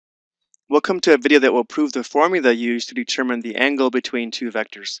Welcome to a video that will prove the formula used to determine the angle between two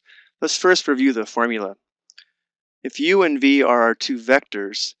vectors. Let's first review the formula. If u and v are our two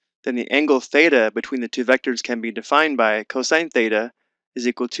vectors, then the angle theta between the two vectors can be defined by cosine theta is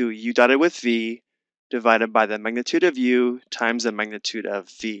equal to u dotted with v divided by the magnitude of u times the magnitude of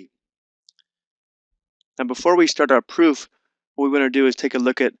v. Now before we start our proof, what we want to do is take a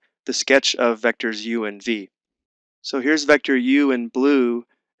look at the sketch of vectors u and v. So here's vector u in blue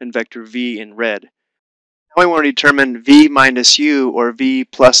and vector v in red. Now we want to determine v minus u, or v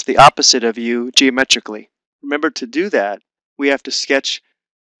plus the opposite of u, geometrically. Remember, to do that, we have to sketch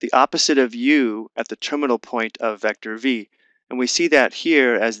the opposite of u at the terminal point of vector v. And we see that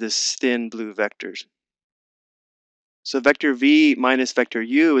here as this thin blue vector. So vector v minus vector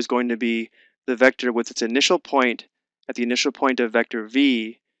u is going to be the vector with its initial point at the initial point of vector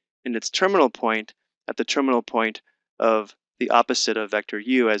v and its terminal point at the terminal point of the opposite of vector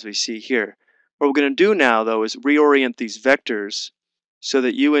u, as we see here. What we're going to do now, though, is reorient these vectors so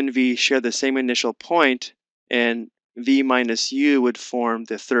that u and v share the same initial point, and v minus u would form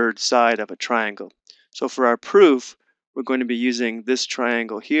the third side of a triangle. So for our proof, we're going to be using this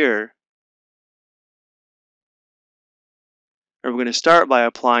triangle here. And we're going to start by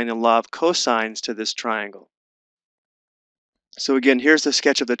applying the law of cosines to this triangle. So again, here's the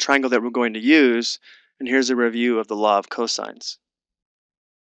sketch of the triangle that we're going to use, and here's a review of the law of cosines.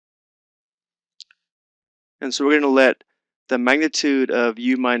 And so we're going to let the magnitude of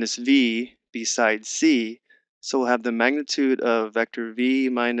u minus v be side c. So we'll have the magnitude of vector v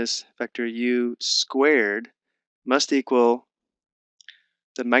minus vector u squared must equal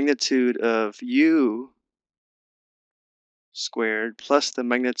the magnitude of u squared plus the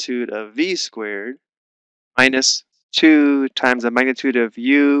magnitude of v squared minus 2 times the magnitude of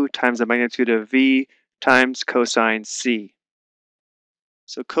u times the magnitude of v times cosine c.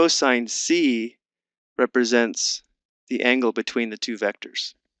 So cosine c represents the angle between the two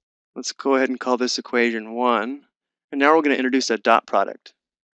vectors. Let's go ahead and call this equation 1. And now we're going to introduce a dot product.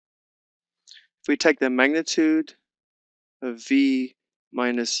 If we take the magnitude of v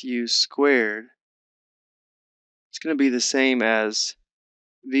minus u squared, it's going to be the same as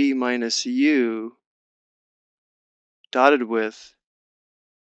v minus u dotted with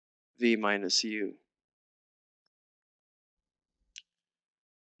v minus u.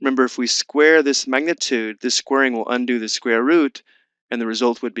 Remember, if we square this magnitude, this squaring will undo the square root, and the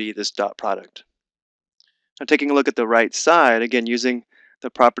result would be this dot product. Now taking a look at the right side, again using the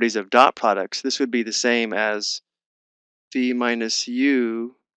properties of dot products, this would be the same as v minus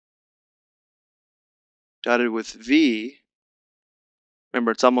u dotted with v. Remember,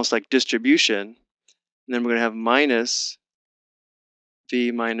 it's almost like distribution. And then we're going to have minus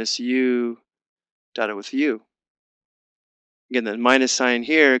v minus u dotted with u. Again, the minus sign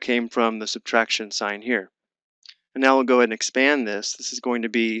here came from the subtraction sign here. And now we'll go ahead and expand this. This is going to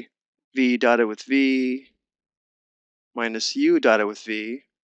be v dotted with v minus u dotted with v.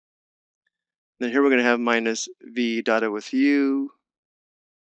 Then here we're going to have minus v dotted with u.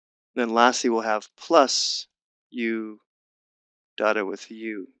 Then lastly, we'll have plus u dotted with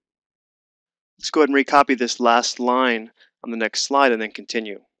u. Let's go ahead and recopy this last line on the next slide and then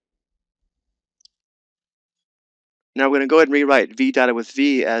continue. Now we're going to go ahead and rewrite v dotted with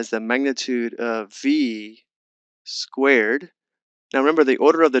v as the magnitude of v squared. Now remember, the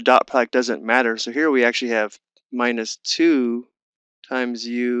order of the dot product doesn't matter, so here we actually have minus 2 times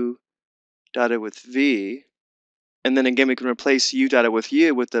u dotted with v. And then again, we can replace u dotted with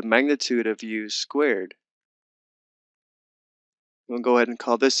u with the magnitude of u squared. We'll go ahead and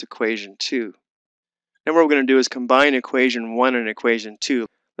call this equation 2. Now what we're going to do is combine equation 1 and equation 2.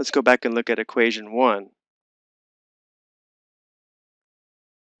 Let's go back and look at equation 1.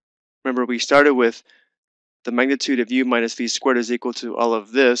 Remember, we started with the magnitude of u minus v squared is equal to all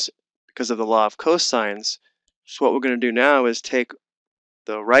of this because of the law of cosines. So what we're going to do now is take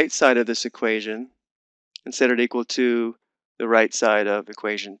the right side of this equation and set it equal to the right side of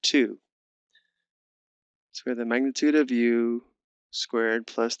equation 2. So we have the magnitude of u squared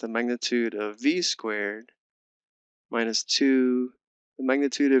plus the magnitude of v squared minus 2 the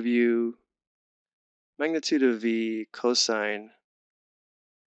magnitude of u magnitude of v cosine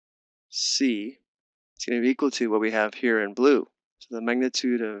c. It's going to be equal to what we have here in blue. So the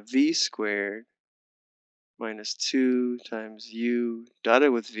magnitude of v squared minus 2 times u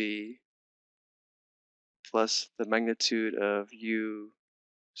dotted with v plus the magnitude of u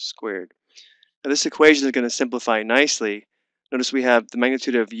squared. Now this equation is going to simplify nicely. Notice we have the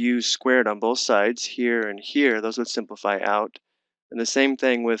magnitude of u squared on both sides, here and here. Those would simplify out. And the same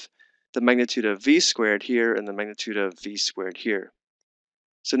thing with the magnitude of v squared here and the magnitude of v squared here.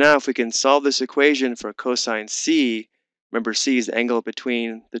 So now if we can solve this equation for cosine c, remember c is the angle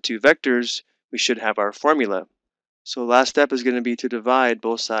between the two vectors, we should have our formula. So last step is going to be to divide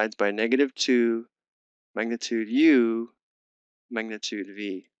both sides by -2 magnitude u magnitude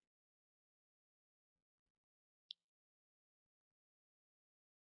v.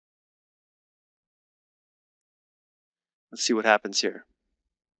 Let's see what happens here.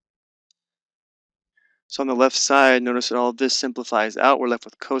 So on the left side, notice that all of this simplifies out. We're left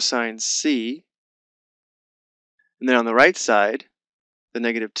with cosine c. And then on the right side, the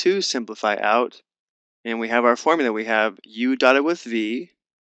 -2 simplify out. And we have our formula. We have u dotted with v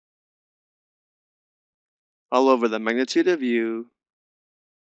all over the magnitude of u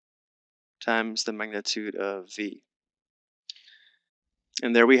times the magnitude of v.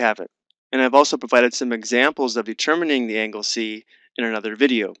 And there we have it. And I've also provided some examples of determining the angle c in another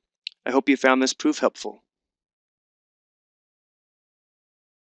video. I hope you found this proof helpful.